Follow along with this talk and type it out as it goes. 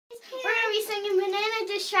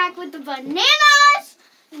diss track with the bananas.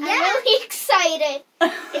 I'm really excited.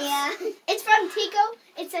 Yeah. It's from Tico.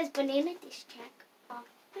 It says banana diss track.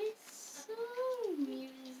 Office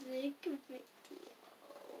music video.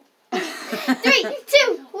 3,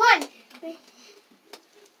 2, 1.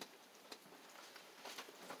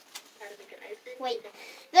 Wait.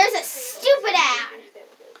 There's a stupid ad.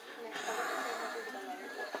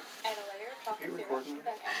 Are you recording?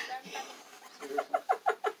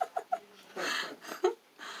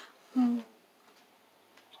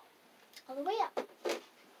 All the way up.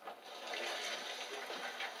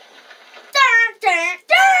 Dun, dun,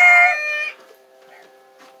 dun.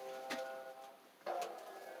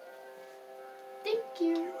 Thank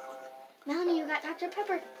you. Melanie, you got Dr.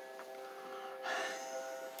 Pepper.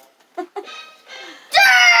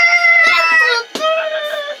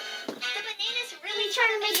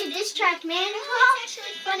 Trying to make a diss track, man. Oh,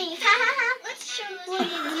 funny. Ha ha ha. Let's show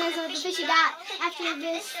the fishy got. After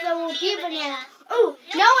this, there will be a banana. Ooh,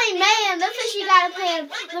 no way, man. The fishy got a plan.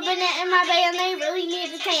 The banana and my band, they really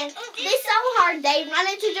need a tan. They so hard, they run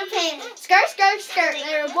into Japan. Skirt, skirt, skirt.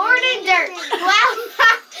 They were born in dirt. Wow.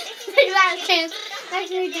 They got a chance. Next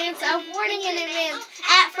new dance, I'm warning in advance.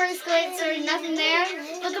 At first glance, there's nothing there.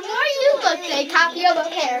 But the more you look, they copy of a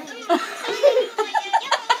pair.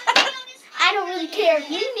 I don't really care if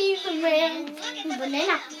you need the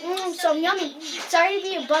banana. So yummy. Sorry to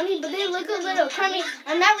be a bummy, but they look a little crummy.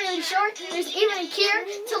 I'm not really sure there's even a cure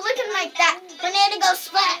to looking like that. Banana goes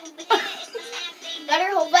splat.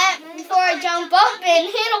 Better hold back before I jump up and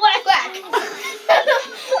hit a whack whack.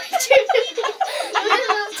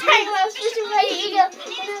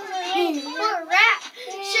 Poor rat.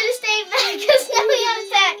 Should have stayed back because now we got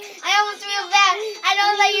attacked. I almost feel bad. I know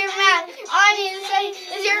that you're mad. All I need to say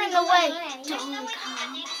is you're in the way. Don't come.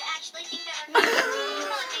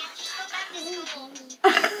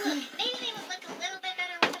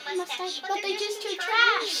 But they just too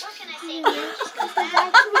trash.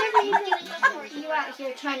 You out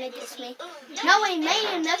here trying to diss me. No way,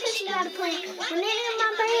 man. Nothing she got a plan. Banana in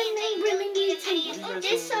my brain, they really need a tan.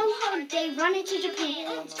 This so hard, they run into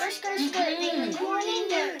Japan. Skirt, skirt, skirt. They were born in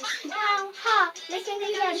dirt. How ha? They think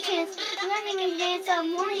they got a chance. I'm not gonna dance.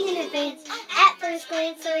 I'm warning in advance. At first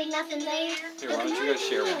glance, there ain't nothing there. Here, why don't you guys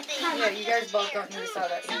share one? Yeah, you guys both don't need to sell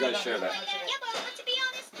that. You guys share that. To be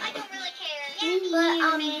honest, I don't really care. But,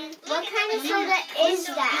 what kind of soda is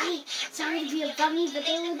that? Sorry to be a bummy, but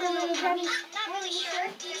they look a little crummy. Not really sure.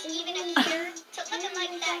 There's even a cure to looking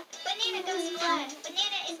like that. Banana goes flat.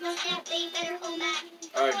 Banana is no snap. They better hold back.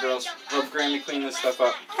 Alright, girls. Help Granny clean this stuff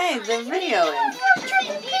up. Hey, the video.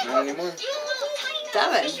 Not anymore.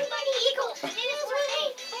 Devin.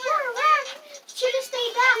 Should have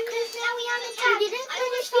stayed back, because now we on the top. You didn't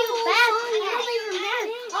finish the whole bad. I know they were mad.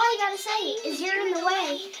 All you gotta say is you're in the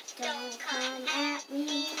way. Don't come at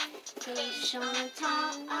me. Fish on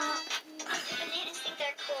top. Bananas think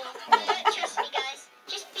they're cool. But trust me, guys.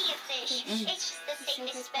 Just be a fish. It's just the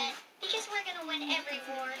safest bet. Because we're gonna win every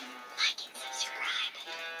war. Like and subscribe.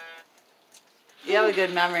 You have a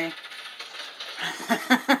good memory.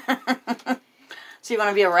 So you want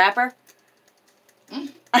to be a rapper?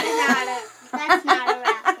 That's not a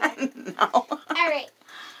rapper. No. Alright.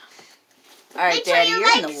 Alright, Daddy, Make sure you you're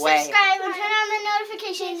like, in the way. subscribe, and turn on the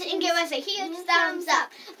notifications, and give us a huge thumbs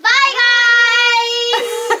up. Bye,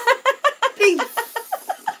 guys!